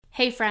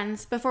Hey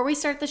friends, before we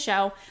start the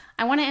show,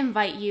 I want to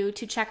invite you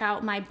to check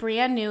out my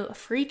brand new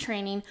free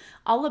training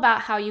all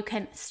about how you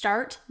can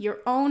start your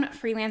own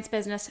freelance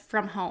business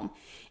from home.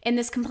 In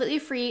this completely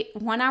free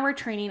 1-hour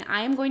training,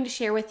 I am going to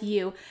share with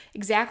you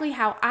exactly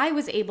how I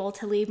was able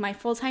to leave my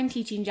full-time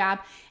teaching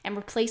job and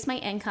replace my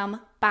income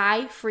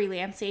by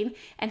freelancing,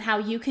 and how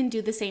you can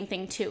do the same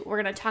thing too.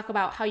 We're going to talk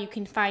about how you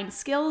can find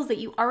skills that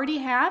you already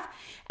have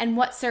and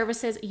what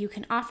services you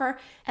can offer,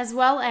 as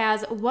well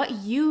as what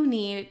you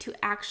need to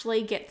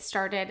actually get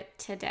started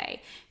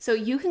today. So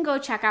you can go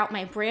check out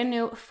my brand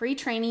new free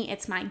training.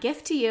 It's my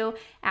gift to you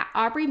at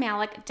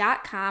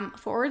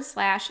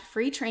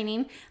aubreemalick.com/free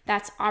training.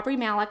 That's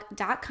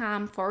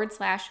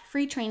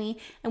aubreemalick.com/free training,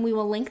 and we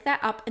will link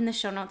that up in the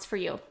show notes for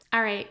you.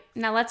 All right,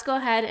 now let's go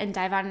ahead and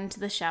dive on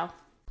into the show.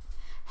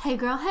 Hey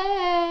girl,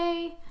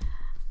 hey!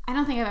 I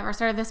don't think I've ever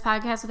started this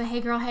podcast with a hey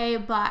girl, hey,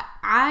 but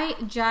I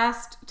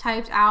just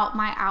typed out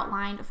my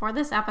outline for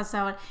this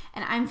episode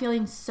and I'm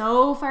feeling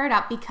so fired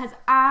up because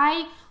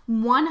I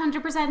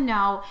 100%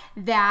 know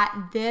that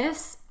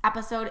this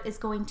episode is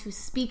going to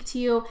speak to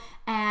you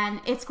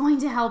and it's going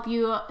to help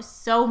you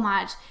so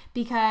much,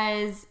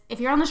 because if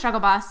you're on the struggle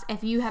bus,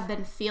 if you have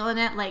been feeling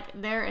it, like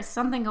there is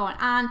something going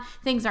on,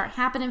 things aren't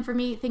happening for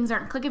me, things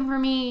aren't clicking for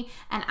me,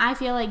 and I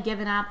feel like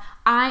giving up,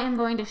 I am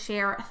going to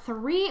share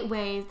 3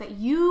 ways that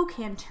you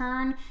can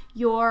turn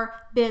your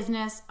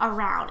business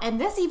around.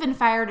 And this even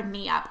fired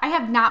me up. I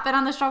have not been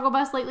on the struggle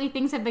bus lately.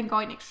 Things have been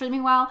going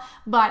extremely well,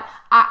 but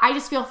I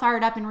just feel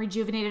fired up and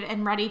rejuvenated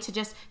and ready to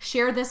just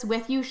share this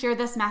with you, share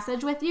this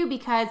message with you,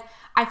 because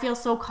I feel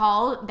so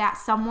called that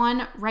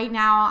someone right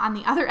now on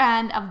the other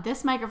end of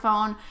this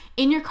microphone,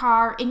 in your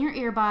car, in your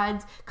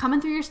earbuds, coming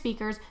through your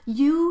speakers,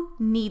 you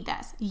need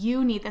this.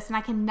 You need this. And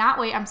I cannot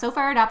wait. I'm so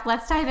fired up.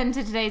 Let's dive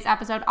into today's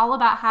episode all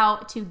about how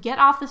to get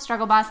off the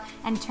struggle bus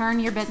and turn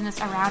your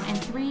business around in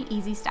 3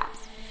 easy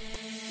steps.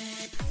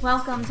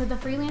 Welcome to the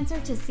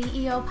Freelancer to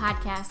CEO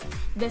podcast.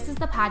 This is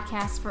the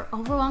podcast for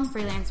overwhelmed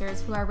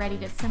freelancers who are ready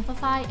to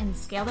simplify and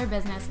scale their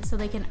business so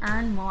they can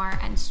earn more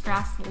and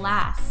stress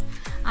less.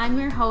 I'm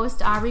your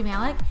host, Aubrey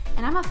Malick,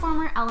 and I'm a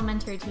former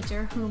elementary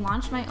teacher who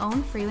launched my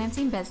own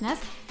freelancing business,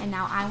 and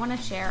now I want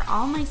to share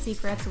all my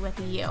secrets with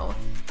you.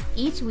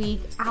 Each week,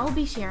 I'll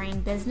be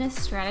sharing business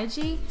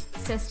strategy,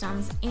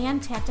 systems,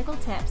 and tactical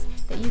tips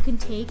that you can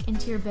take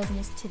into your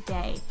business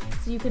today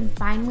so you can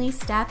finally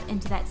step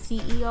into that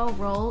CEO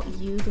role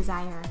you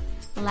desire.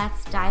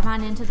 Let's dive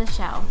on into the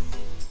show.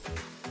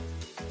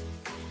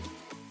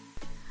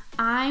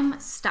 I'm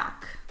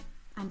stuck.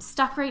 I'm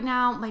stuck right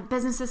now. My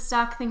business is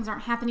stuck. Things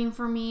aren't happening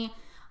for me.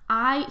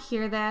 I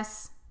hear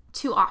this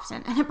too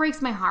often and it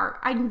breaks my heart.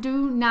 I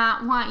do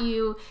not want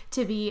you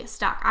to be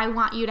stuck. I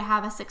want you to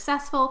have a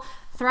successful,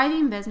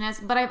 thriving business,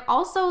 but I've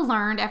also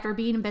learned after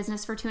being in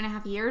business for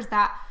 2.5 years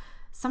that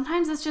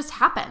sometimes this just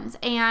happens,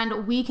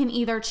 and we can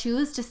either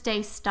choose to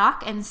stay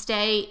stuck and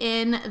stay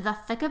in the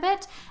thick of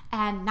it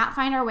and not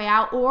find our way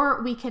out,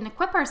 or we can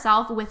equip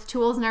ourselves with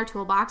tools in our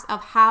toolbox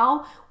of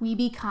how we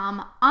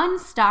become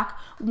unstuck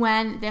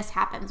when this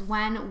happens,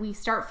 when we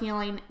start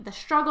feeling the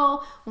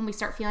struggle, when we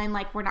start feeling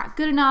like we're not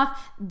good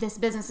enough, this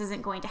business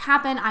isn't going to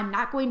happen, I'm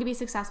not going to be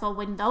successful.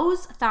 When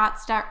those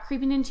thoughts start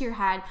creeping into your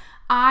head,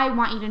 I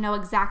want you to know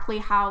exactly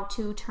how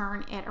to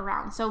turn it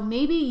around. So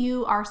maybe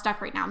you are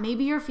stuck right now.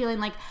 Maybe you're feeling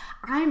like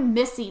I'm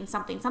missing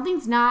something.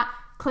 Something's not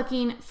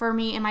clicking for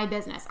me in my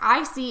business.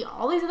 I see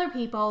all these other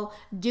people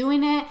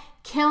doing it,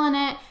 killing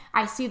it.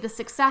 I see the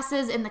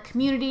successes in the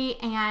community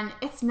and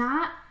it's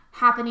not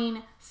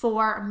happening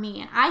for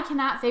me. And I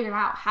cannot figure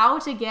out how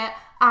to get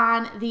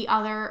on the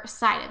other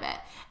side of it.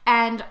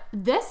 And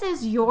this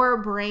is your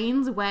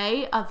brain's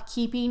way of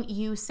keeping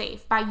you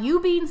safe. By you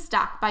being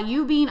stuck, by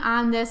you being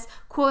on this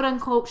quote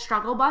unquote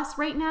struggle bus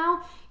right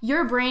now,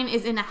 your brain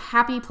is in a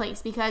happy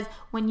place, because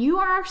when you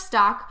are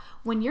stuck,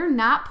 when you're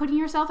not putting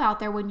yourself out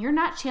there, when you're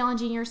not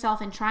challenging yourself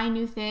and trying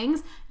new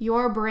things,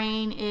 your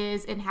brain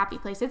is in a happy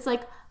place. It's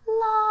like,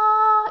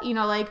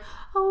 la, like,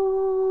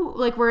 oh,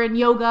 like we're in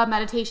yoga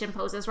meditation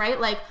poses, right?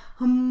 Like,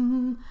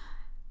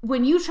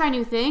 when you try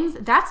new things,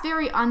 that's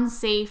very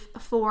unsafe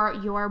for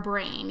your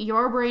brain.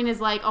 Your brain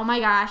is like, oh my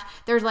gosh,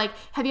 there's like,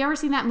 have you ever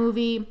seen that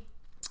movie?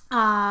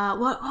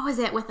 What was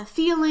it? With the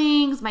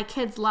Feelings? My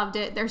kids loved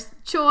it. There's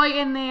joy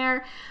in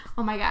there.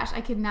 Oh my gosh, I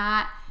could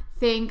not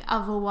think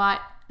of what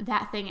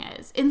that thing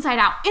is. Inside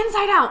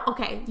Out.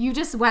 Okay, you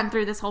just went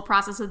through this whole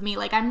process with me.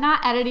 Like, I'm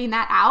not editing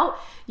that out.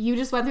 You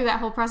just went through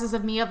that whole process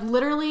of me of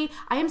literally,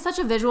 I am such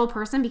a visual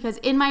person because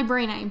in my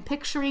brain, I am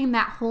picturing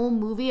that whole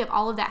movie of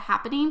all of that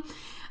happening.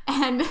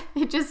 And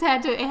it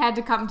had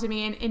to come to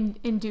me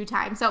in due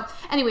time. So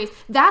anyways,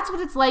 that's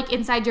what it's like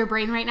inside your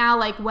brain right now.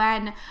 Like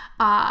when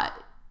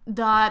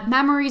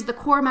the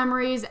core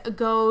memories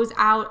goes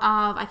out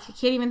of, I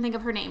can't even think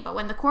of her name, but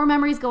when the core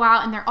memories go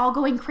out and they're all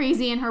going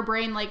crazy in her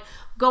brain, like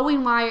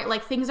going wire,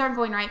 like things aren't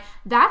going right,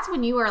 that's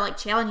when you are like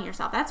challenging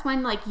yourself. That's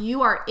when like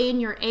you are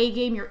in your A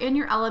game, you're in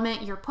your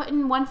element, you're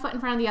putting one foot in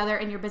front of the other,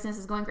 and your business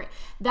is going great.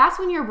 That's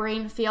when your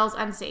brain feels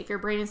unsafe. Your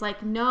brain is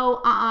like,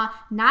 no,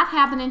 not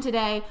happening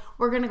today.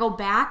 We're going to go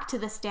back to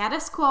the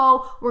status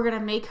quo. We're going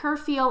to make her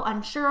feel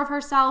unsure of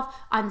herself,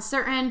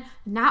 uncertain,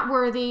 not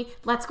worthy.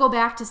 Let's go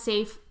back to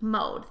safe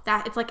mode.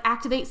 That it's like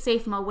activate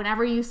safe mode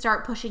whenever you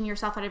start pushing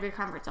yourself out of your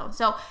comfort zone.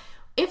 So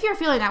if you're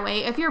feeling that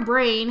way, if your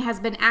brain has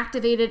been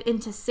activated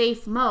into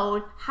safe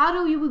mode, how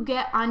do you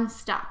get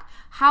unstuck?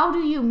 How do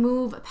you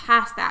move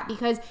past that?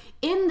 Because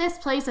in this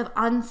place of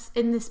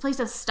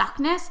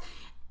stuckness,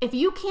 if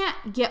you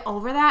can't get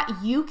over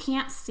that, you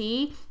can't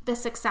see the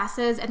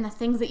successes and the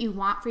things that you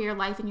want for your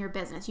life and your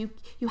business. You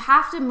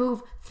have to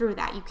move through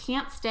that. You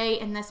can't stay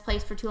in this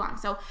place for too long.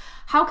 So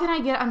how can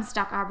I get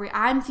unstuck, Aubrey?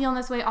 I'm feeling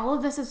this way. All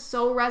of this is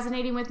so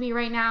resonating with me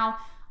right now.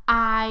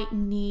 I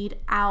need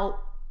out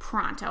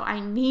pronto. I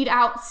need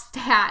out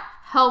stat.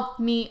 Help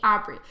me,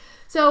 Aubrey.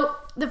 So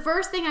the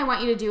first thing I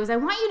want you to do is I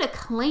want you to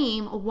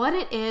claim what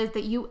it is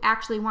that you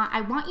actually want.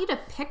 I want you to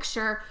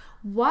picture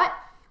what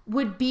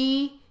would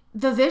be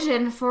the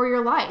vision for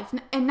your life,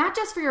 and not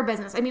just for your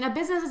business. I mean, a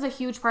business is a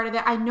huge part of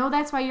it. I know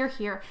that's why you're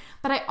here,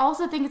 but I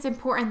also think it's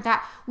important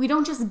that we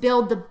don't just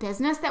build the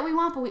business that we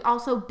want, but we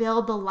also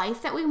build the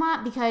life that we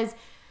want, because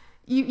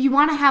you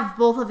want to have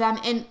both of them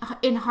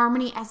in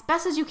harmony as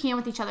best as you can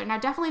with each other. Now,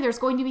 definitely there's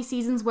going to be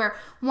seasons where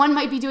one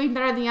might be doing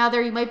better than the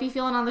other. You might be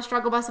feeling on the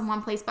struggle bus in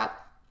one place, but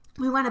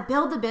we want to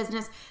build the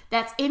business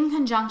that's in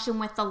conjunction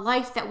with the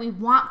life that we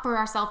want for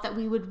ourselves, that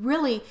we would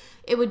really,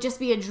 it would just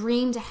be a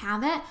dream to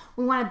have it.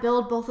 We want to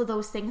build both of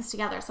those things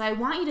together. So I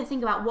want you to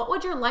think about, what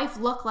would your life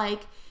look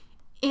like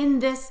in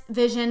this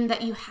vision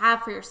that you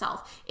have for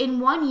yourself? In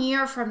 1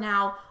 year from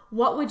now,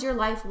 what would your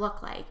life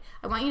look like?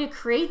 I want you to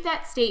create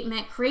that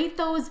statement, create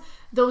those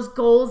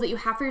goals that you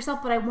have for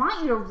yourself, but I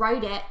want you to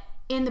write it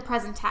in the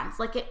present tense,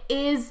 like it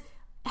is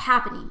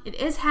happening. It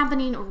is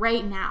happening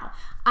right now.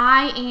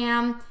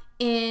 My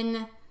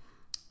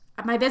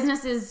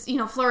business is,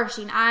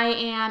 flourishing. I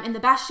am in the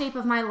best shape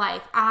of my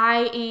life.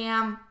 I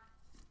am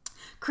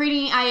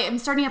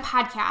starting a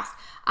podcast.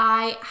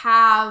 I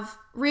have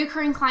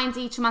reoccurring clients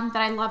each month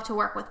that I love to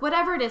work with.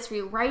 Whatever it is for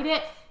you, write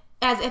it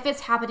as if it's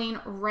happening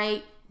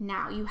right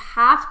now. You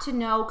have to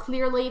know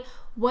clearly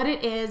what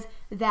it is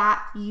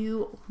that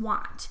you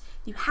want.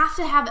 You have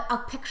to have a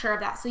picture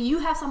of that. So you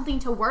have something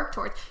to work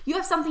towards. You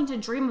have something to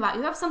dream about.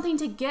 You have something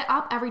to get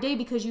up every day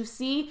because you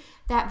see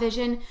that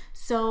vision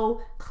so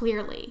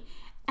clearly.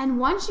 And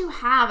once you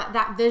have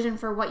that vision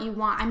for what you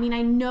want, I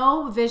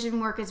know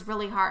vision work is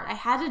really hard. I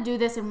had to do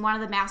this in one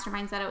of the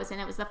masterminds that I was in.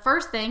 It was the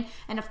first thing.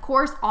 And of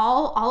course,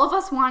 all of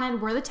us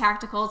wanted were the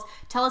tacticals.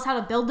 Tell us how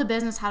to build the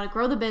business, how to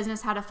grow the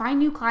business, how to find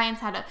new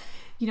clients, how to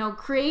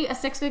create a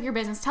 6-figure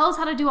business. Tell us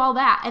how to do all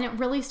that. And it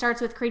really starts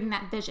with creating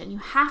that vision. You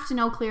have to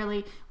know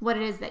clearly what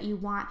it is that you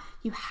want.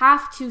 You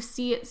have to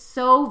see it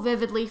so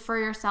vividly for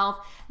yourself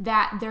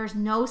that there's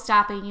no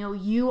stopping you.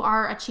 You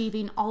are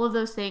achieving all of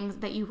those things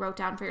that you wrote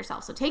down for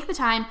yourself. So take the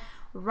time,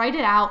 write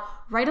it out,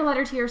 write a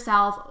letter to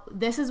yourself.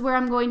 This is where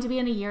I'm going to be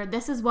in a year.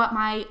 This is what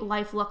my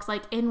life looks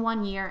like in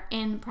 1 year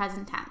in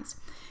present tense.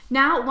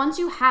 Now, once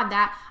you have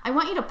that, I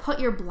want you to put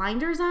your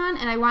blinders on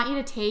and I want you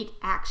to take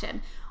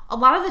action. A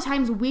lot of the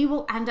times we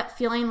will end up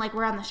feeling like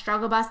we're on the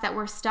struggle bus, that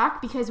we're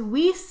stuck, because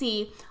we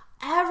see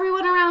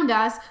everyone around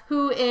us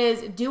who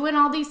is doing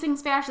all these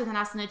things faster than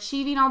us and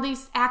achieving all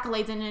these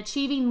accolades and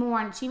achieving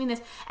more and achieving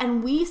this.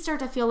 And we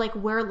start to feel like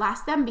we're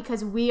less than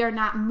because we are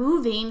not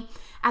moving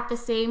at the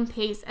same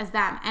pace as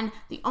them. And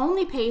the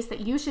only pace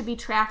that you should be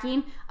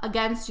tracking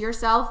against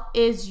yourself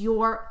is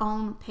your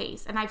own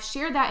pace. And I've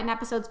shared that in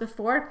episodes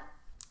before.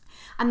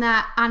 On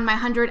my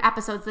 100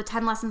 episodes, the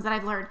 10 lessons that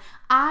I've learned,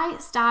 I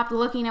stopped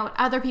looking at what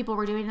other people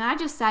were doing and I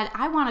just said,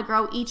 I want to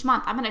grow each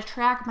month. I'm going to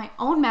track my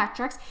own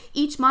metrics.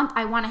 Each month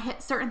I want to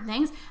hit certain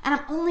things and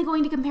I'm only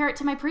going to compare it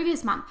to my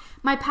previous month.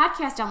 My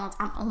podcast downloads,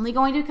 I'm only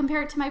going to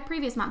compare it to my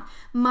previous month.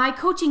 My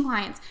coaching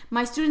clients,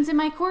 my students in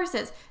my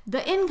courses,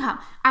 the income,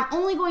 I'm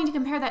only going to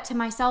compare that to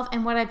myself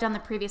and what I've done the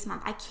previous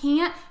month. I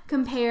can't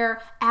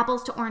compare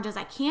apples to oranges.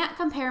 I can't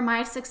compare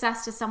my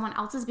success to someone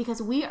else's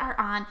because we are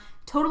on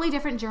totally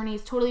different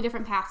journeys, totally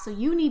different paths. So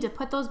you need to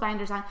put those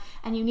blinders on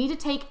and you need to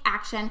take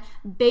action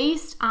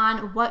based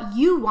on what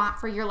you want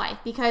for your life,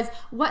 because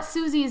what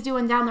Susie is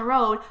doing down the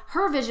road,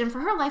 her vision for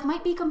her life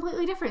might be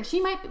completely different.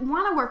 She might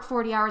want to work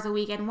 40 hours a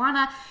week and want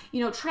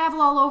to,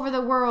 travel all over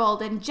the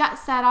world and jet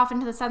set off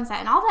into the sunset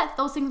and all that.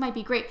 Those things might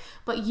be great,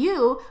 but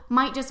you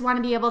might just want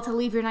to be able to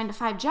leave your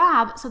 9-to-5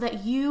 job so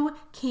that you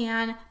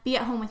can be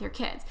at home with your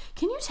kids.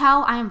 Can you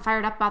tell I am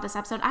fired up about this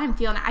episode? I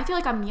feel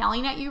like I'm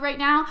yelling at you right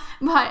now,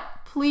 but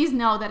please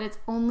know that it's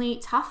only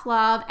tough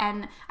love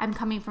and I'm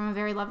coming from a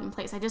very loving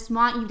place. I just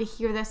want you to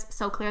hear this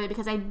so clearly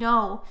because I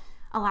know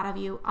a lot of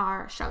you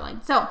are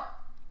struggling. So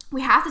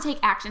We have to take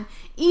action,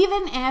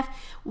 even if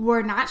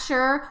we're not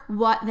sure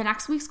what the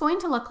next week's going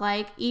to look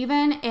like,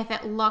 even if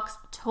it looks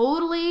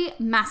totally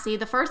messy.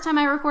 The first time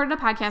I recorded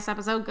a podcast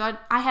episode,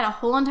 I had a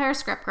whole entire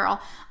script,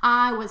 girl.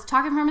 I was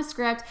talking from a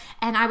script,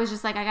 and I was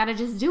just like, I gotta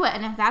just do it.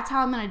 And if that's how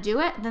I'm gonna do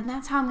it, then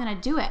that's how I'm gonna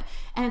do it.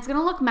 And it's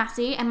gonna look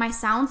messy, and my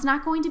sound's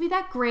not going to be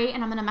that great,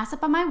 and I'm gonna mess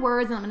up on my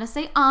words, and I'm gonna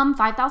say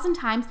 5,000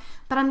 times,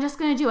 but I'm just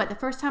gonna do it. The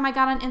first time I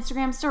got on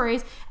Instagram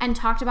stories and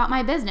talked about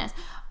my business,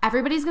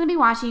 everybody's going to be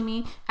watching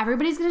me.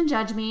 Everybody's going to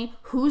judge me.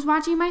 Who's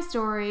watching my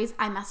stories?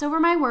 I mess over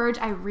my words.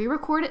 I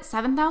re-record it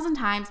 7,000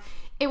 times.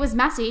 It was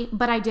messy,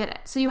 but I did it.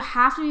 So you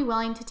have to be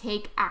willing to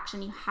take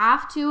action. You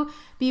have to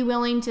be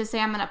willing to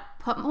say, I'm going to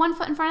put one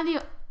foot in front of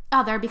the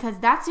other, because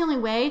that's the only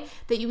way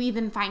that you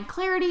even find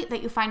clarity,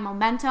 that you find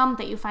momentum,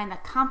 that you find the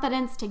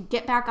confidence to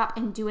get back up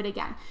and do it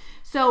again.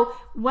 So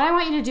what I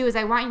want you to do is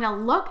I want you to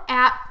look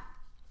at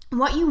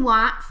what you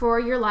want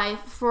for your life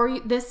for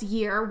this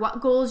year,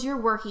 what goals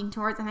you're working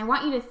towards, and I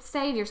want you to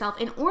say to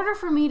yourself, in order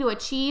for me to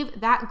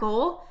achieve that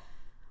goal,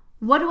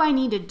 what do I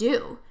need to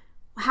do?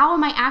 How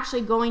am I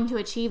actually going to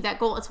achieve that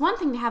goal? It's one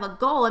thing to have a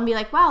goal and be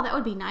like, wow, that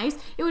would be nice.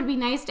 It would be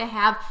nice to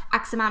have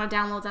X amount of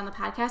downloads on the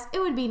podcast. It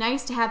would be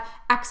nice to have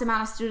X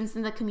amount of students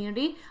in the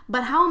community,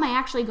 but how am I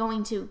actually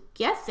going to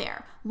get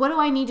there? What do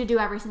I need to do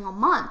every single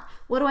month?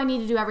 What do I need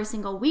to do every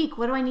single week?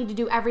 What do I need to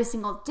do every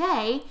single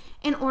day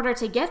in order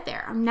to get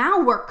there?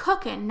 Now we're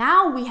cooking.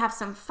 Now we have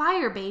some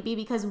fire, baby,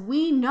 because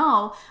we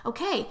know,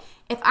 okay,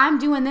 if I'm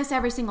doing this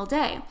every single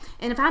day,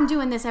 and if I'm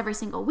doing this every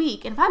single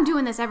week, and if I'm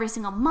doing this every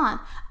single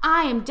month,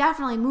 I am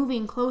definitely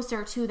moving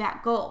closer to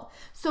that goal.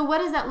 So what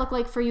does that look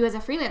like for you as a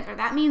freelancer?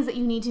 That means that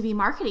you need to be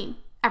marketing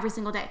every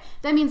single day.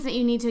 That means that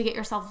you need to get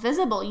yourself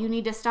visible. You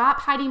need to stop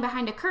hiding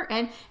behind a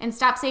curtain and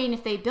stop saying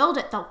if they build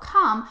it, they'll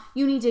come.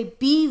 You need to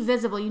be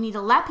visible. You need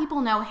to let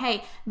people know,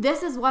 hey,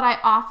 this is what I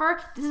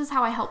offer. This is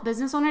how I help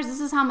business owners.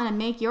 This is how I'm going to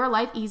make your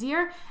life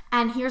easier.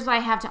 And here's what I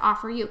have to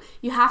offer you.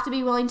 You have to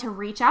be willing to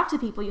reach out to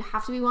people. You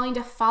have to be willing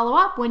to follow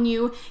up when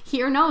you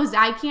hear no's.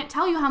 I can't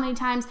tell you how many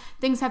times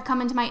things have come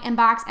into my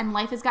inbox and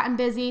life has gotten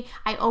busy.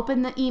 I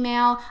opened the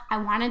email. I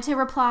wanted to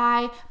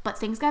reply, but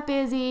things got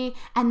busy.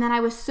 And then I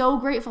was so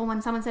grateful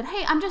when someone said,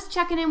 hey, I'm just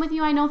checking in with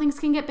you. I know things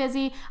can get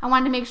busy. I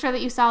wanted to make sure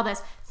that you saw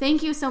this.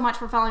 Thank you so much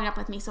for following up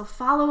with me. So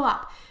follow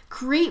up.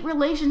 Create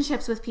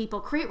relationships with people.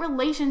 Create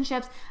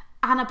relationships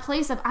on a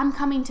place of I'm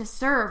coming to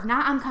serve,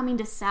 not I'm coming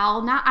to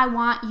sell, not I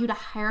want you to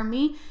hire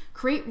me.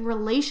 Create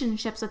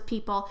relationships with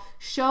people.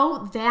 Show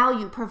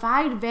value.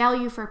 Provide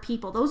value for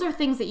people. Those are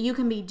things that you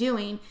can be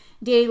doing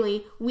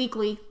daily,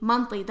 weekly,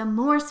 monthly. The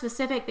more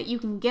specific that you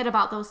can get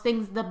about those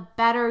things, the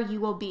better you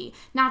will be.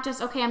 Not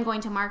just, okay, I'm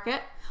going to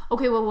market.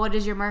 Okay, well, what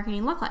does your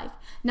marketing look like?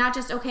 Not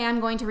just, okay,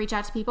 I'm going to reach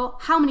out to people.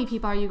 How many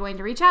people are you going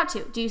to reach out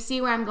to? Do you see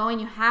where I'm going?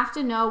 You have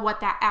to know what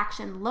that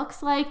action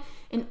looks like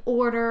in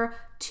order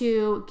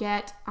to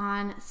get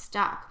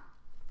unstuck.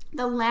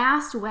 The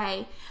last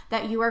way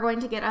that you are going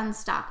to get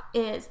unstuck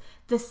is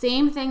the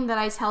same thing that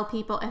I tell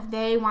people if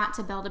they want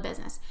to build a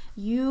business.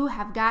 You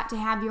have got to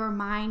have your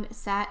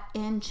mindset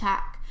in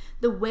check.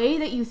 The way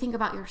that you think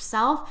about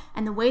yourself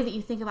and the way that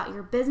you think about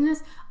your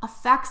business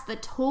affects the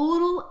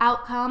total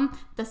outcome,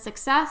 the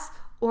success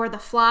or the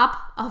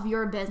flop of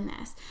your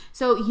business.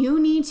 So you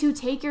need to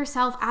take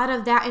yourself out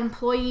of that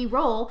employee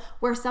role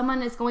where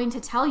someone is going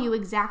to tell you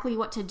exactly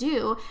what to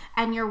do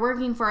and you're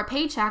working for a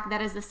paycheck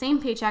that is the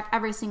same paycheck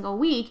every single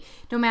week,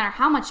 no matter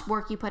how much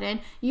work you put in.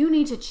 You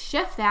need to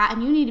shift that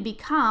and you need to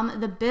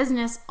become the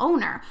business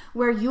owner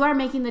where you are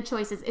making the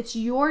choices. It's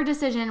your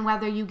decision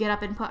whether you get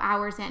up and put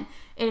hours in.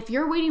 If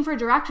you're waiting for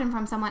direction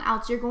from someone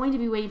else, you're going to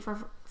be waiting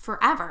for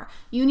forever.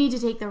 You need to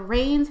take the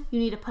reins. You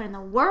need to put in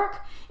the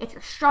work. If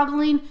you're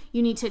struggling,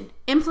 you need to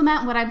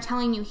implement what I'm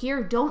telling you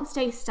here. Don't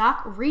stay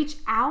stuck. Reach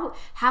out.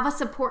 Have a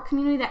support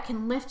community that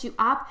can lift you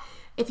up.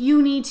 If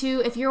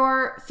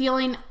you're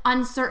feeling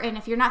uncertain,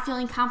 if you're not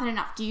feeling confident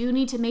enough, do you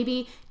need to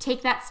maybe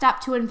take that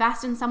step to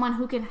invest in someone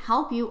who can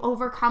help you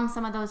overcome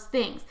some of those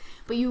things?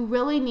 But you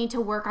really need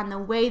to work on the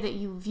way that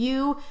you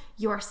view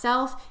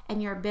yourself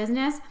and your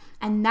business.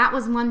 And that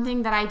was one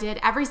thing that I did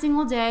every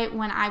single day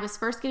when I was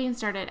first getting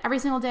started. Every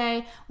single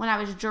day when I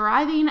was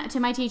driving to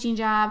my teaching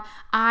job,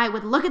 I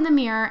would look in the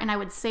mirror and I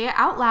would say it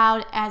out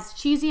loud. As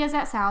cheesy as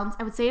that sounds,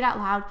 I would say it out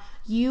loud.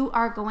 You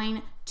are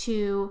going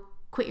to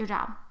quit your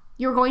job.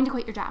 You're going to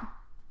quit your job.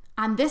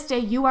 On this day,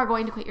 you are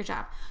going to quit your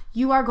job.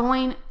 You are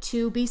going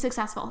to be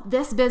successful.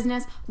 This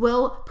business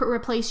will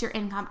replace your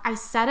income. I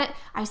said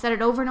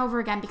it over and over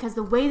again because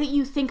the way that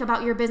you think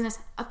about your business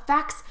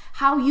affects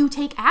how you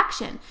take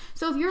action.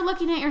 So if you're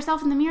looking at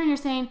yourself in the mirror and you're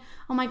saying,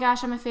 oh my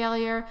gosh, I'm a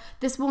failure.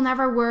 This will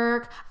never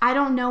work. I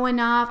don't know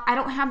enough. I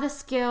don't have the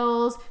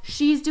skills.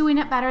 She's doing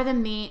it better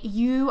than me.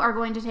 You are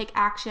going to take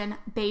action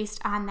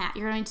based on that.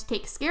 You're going to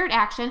take scared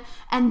action.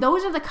 And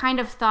those are the kind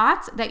of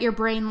thoughts that your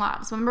brain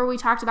loves. Remember we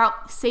talked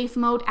about safe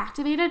mode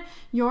activated?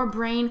 Your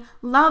brain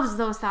loves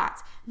those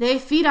thoughts. They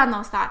feed on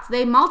those thoughts.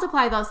 They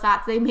multiply those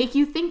thoughts. They make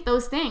you think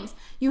those things.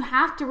 You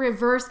have to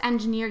reverse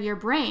engineer your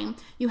brain.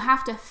 You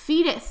have to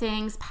feed it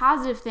things,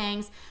 positive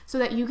things, so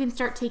that you can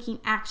start taking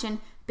action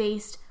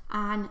based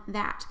on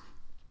that.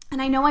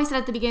 And I know I said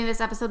at the beginning of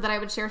this episode that I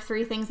would share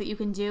 3 things that you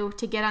can do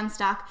to get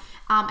unstuck.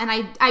 And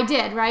I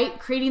did, right?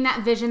 Creating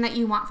that vision that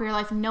you want for your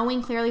life,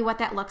 knowing clearly what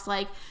that looks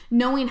like,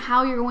 knowing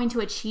how you're going to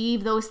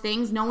achieve those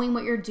things, knowing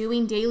what you're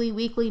doing daily,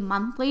 weekly,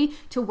 monthly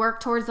to work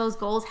towards those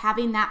goals,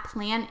 having that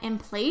plan in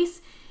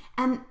place.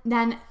 And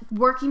then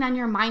working on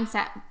your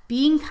mindset,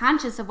 being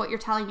conscious of what you're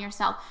telling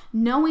yourself,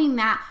 knowing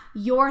that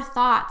your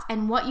thoughts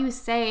and what you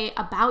say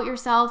about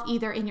yourself,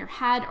 either in your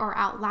head or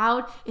out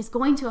loud, is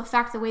going to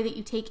affect the way that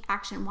you take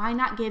action. Why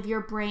not give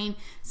your brain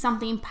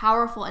something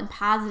powerful and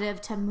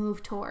positive to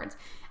move towards?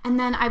 And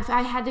then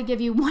I had to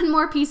give you one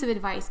more piece of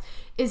advice,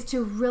 is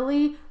to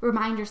really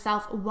remind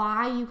yourself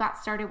why you got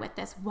started with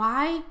this.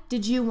 Why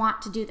did you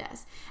want to do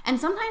this? And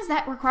sometimes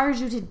that requires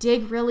you to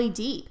dig really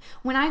deep.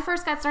 When I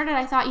first got started,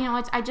 I thought,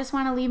 I just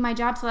want to leave my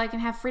job so I can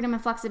have freedom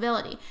and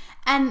flexibility.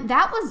 And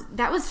that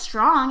was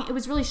strong. It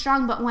was really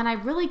strong. But when I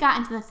really got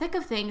into the thick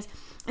of things,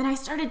 and I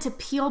started to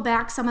peel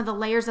back some of the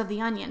layers of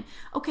the onion.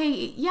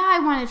 Okay, yeah, I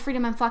wanted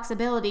freedom and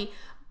flexibility,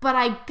 but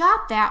I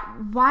got that.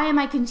 Why am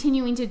I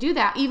continuing to do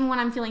that? Even when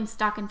I'm feeling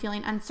stuck and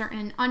feeling uncertain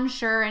and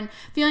unsure and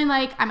feeling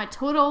like I'm a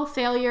total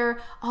failure,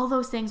 all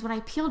those things. When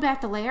I peeled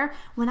back the layer,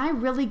 when I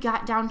really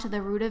got down to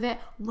the root of it,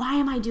 why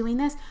am I doing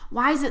this?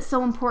 Why is it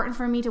so important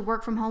for me to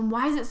work from home?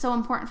 Why is it so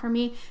important for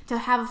me to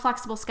have a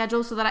flexible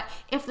schedule so that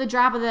if the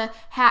drop of the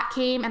hat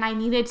came and I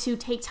needed to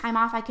take time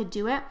off, I could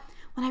do it?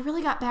 When I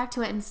really got back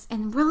to it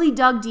and really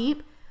dug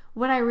deep,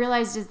 what I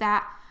realized is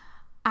that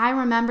I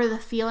remember the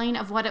feeling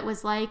of what it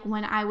was like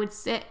when I would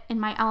sit in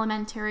my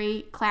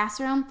elementary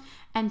classroom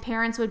and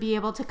parents would be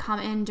able to come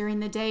in during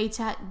the day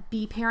to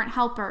be parent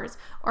helpers,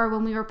 or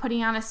when we were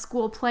putting on a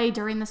school play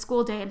during the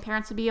school day and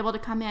parents would be able to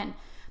come in.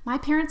 My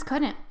parents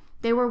couldn't.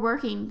 They were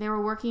working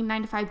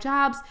 9-to-5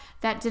 jobs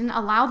that didn't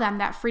allow them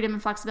that freedom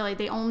and flexibility.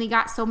 They only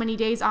got so many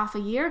days off a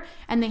year,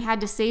 and they had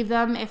to save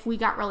them if we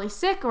got really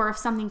sick or if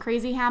something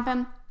crazy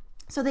happened.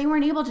 So they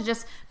weren't able to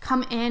just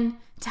come in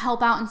to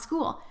help out in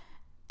school.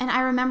 And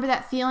I remember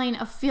that feeling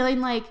of feeling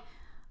like,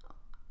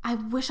 I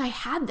wish I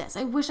had this.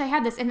 I wish I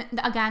had this. And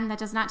again, that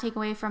does not take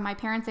away from my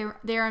parents.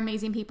 They're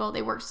amazing people.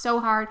 They worked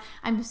so hard.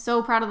 I'm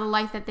so proud of the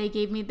life that they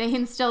gave me. They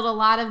instilled a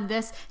lot of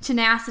this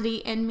tenacity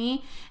in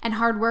me and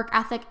hard work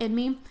ethic in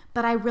me.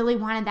 But I really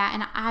wanted that.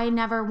 And I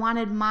never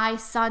wanted my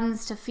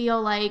sons to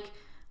feel like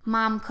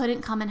Mom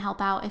couldn't come and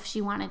help out if she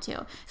wanted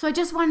to. So I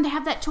just wanted to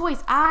have that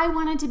choice. I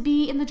wanted to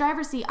be in the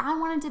driver's seat. I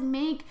wanted to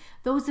make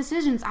those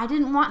decisions. I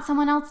didn't want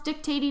someone else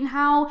dictating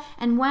how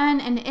and when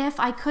and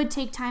if I could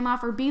take time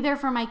off or be there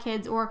for my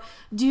kids or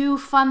do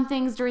fun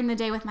things during the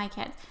day with my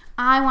kids.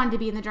 I wanted to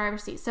be in the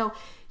driver's seat. So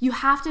you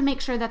have to make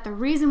sure that the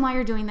reason why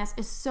you're doing this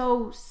is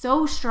so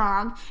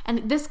strong.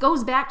 And this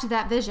goes back to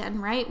that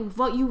vision, right?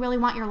 What you really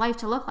want your life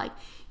to look like.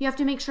 You have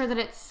to make sure that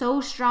it's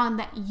so strong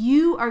that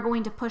you are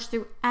going to push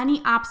through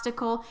any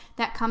obstacle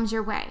that comes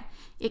your way.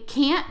 It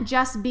can't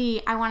just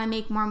be, I want to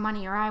make more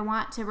money or I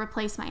want to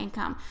replace my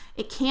income.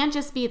 It can't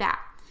just be that,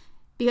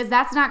 because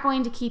that's not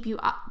going to keep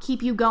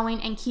you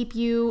going and keep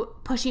you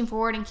pushing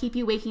forward and keep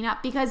you waking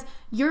up, because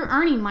you're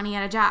earning money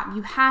at a job.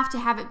 You have to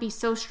have it be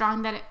so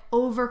strong that it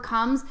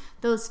overcomes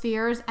those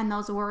fears and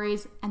those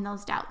worries and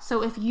those doubts.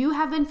 So if you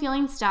have been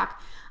feeling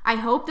stuck, I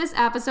hope this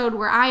episode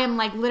where I am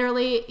like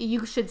literally,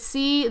 you should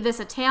see this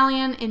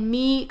Italian in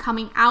me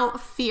coming out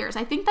fierce.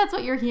 I think that's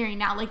what you're hearing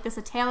now, like this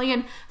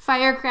Italian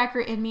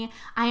firecracker in me.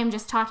 I am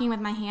just talking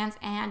with my hands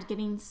and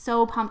getting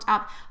so pumped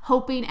up,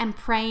 hoping and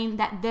praying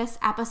that this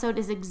episode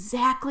is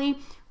exactly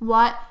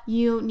what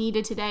you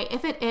needed today.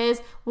 If it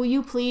is, will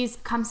you please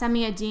come send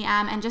me a DM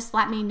and just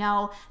let me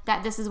know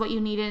that this is what you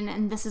needed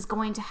and this is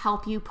going to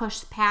help you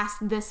push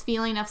past this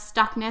feeling of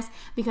stuckness,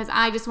 because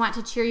I just want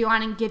to cheer you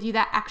on and give you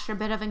that extra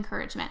bit of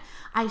encouragement.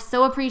 I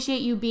so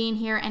appreciate you being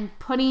here and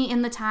putting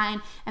in the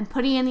time and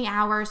putting in the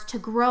hours to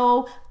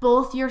grow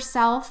both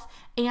yourself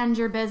and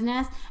your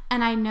business,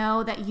 and I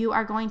know that you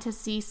are going to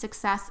see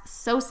success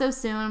so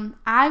soon.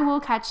 I will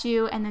catch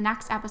you in the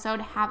next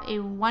episode. Have a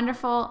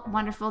wonderful,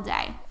 wonderful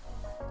day.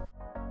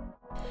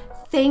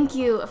 Thank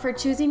you for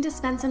choosing to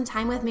spend some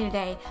time with me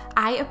today.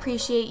 I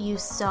appreciate you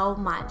so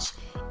much.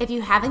 If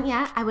you haven't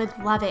yet, I would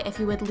love it if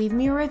you would leave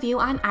me a review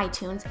on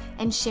iTunes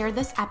and share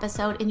this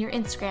episode in your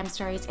Instagram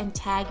stories and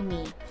tag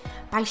me.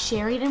 By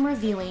sharing and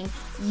reviewing,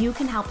 you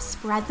can help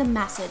spread the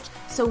message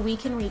so we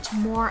can reach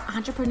more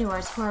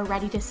entrepreneurs who are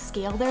ready to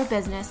scale their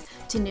business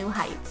to new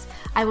heights.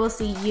 I will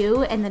see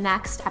you in the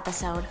next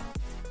episode.